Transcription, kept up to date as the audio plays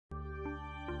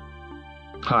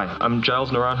Hi, I'm Giles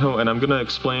Naranjo, and I'm going to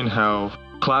explain how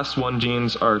Class 1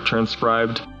 genes are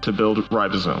transcribed to build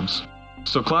ribosomes.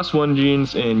 So Class 1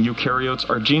 genes in eukaryotes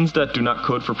are genes that do not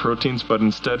code for proteins, but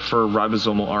instead for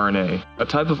ribosomal RNA, a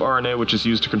type of RNA which is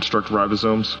used to construct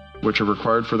ribosomes, which are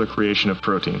required for the creation of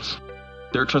proteins.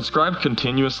 They're transcribed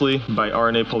continuously by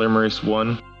RNA polymerase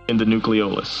I in the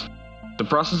nucleolus. The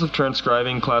process of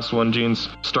transcribing Class 1 genes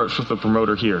starts with the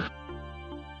promoter here.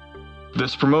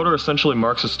 This promoter essentially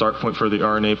marks a start point for the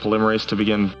RNA polymerase to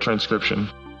begin transcription.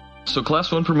 So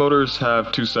Class 1 promoters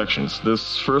have two sections.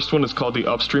 This first one is called the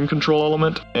upstream control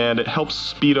element, and it helps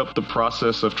speed up the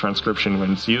process of transcription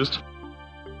when it's used.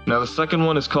 Now the second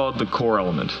one is called the core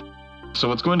element. So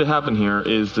what's going to happen here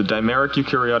is the dimeric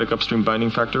eukaryotic upstream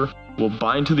binding factor will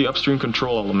bind to the upstream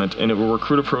control element, and it will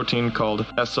recruit a protein called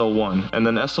SL1, and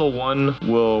then SL1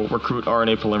 will recruit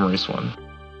RNA polymerase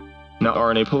I. Now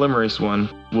RNA polymerase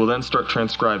I will then start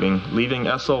transcribing, leaving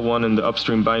SL1 and the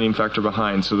upstream binding factor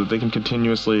behind so that they can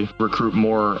continuously recruit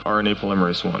more RNA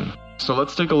polymerase I. So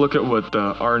let's take a look at what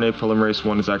the RNA polymerase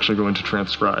I is actually going to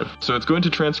transcribe. So it's going to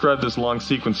transcribe this long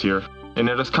sequence here, and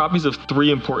it has copies of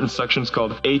three important sections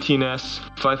called 18S,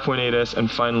 5.8S, and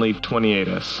finally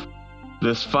 28S.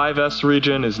 This 5S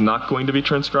region is not going to be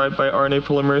transcribed by RNA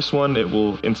polymerase I, it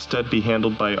will instead be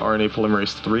handled by RNA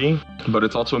polymerase III, but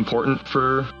it's also important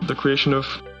for the creation of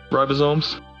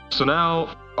ribosomes. So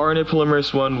now, RNA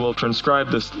polymerase I will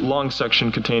transcribe this long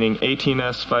section containing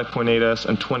 18S, 5.8S,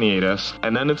 and 28S,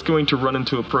 and then it's going to run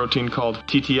into a protein called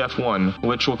TTF1,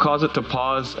 which will cause it to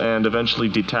pause and eventually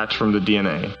detach from the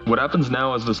DNA. What happens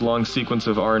now is this long sequence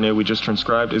of RNA we just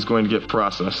transcribed is going to get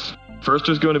processed. First,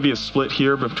 there's going to be a split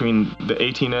here between the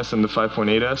 18S and the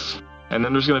 5.8S, and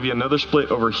then there's going to be another split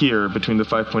over here between the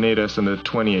 5.8S and the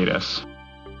 28S.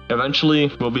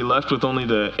 Eventually, we'll be left with only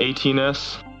the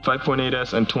 18S,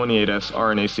 5.8S, and 28S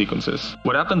RNA sequences.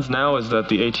 What happens now is that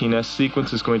the 18S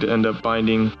sequence is going to end up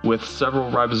binding with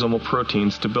several ribosomal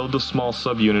proteins to build the small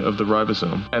subunit of the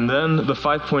ribosome. And then the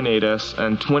 5.8S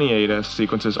and 28S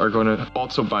sequences are going to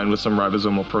also bind with some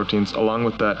ribosomal proteins along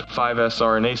with that 5S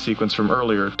RNA sequence from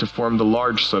earlier to form the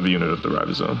large subunit of the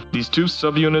ribosome. These two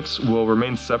subunits will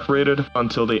remain separated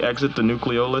until they exit the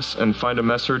nucleolus and find a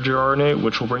messenger RNA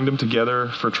which will bring them together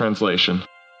for translation.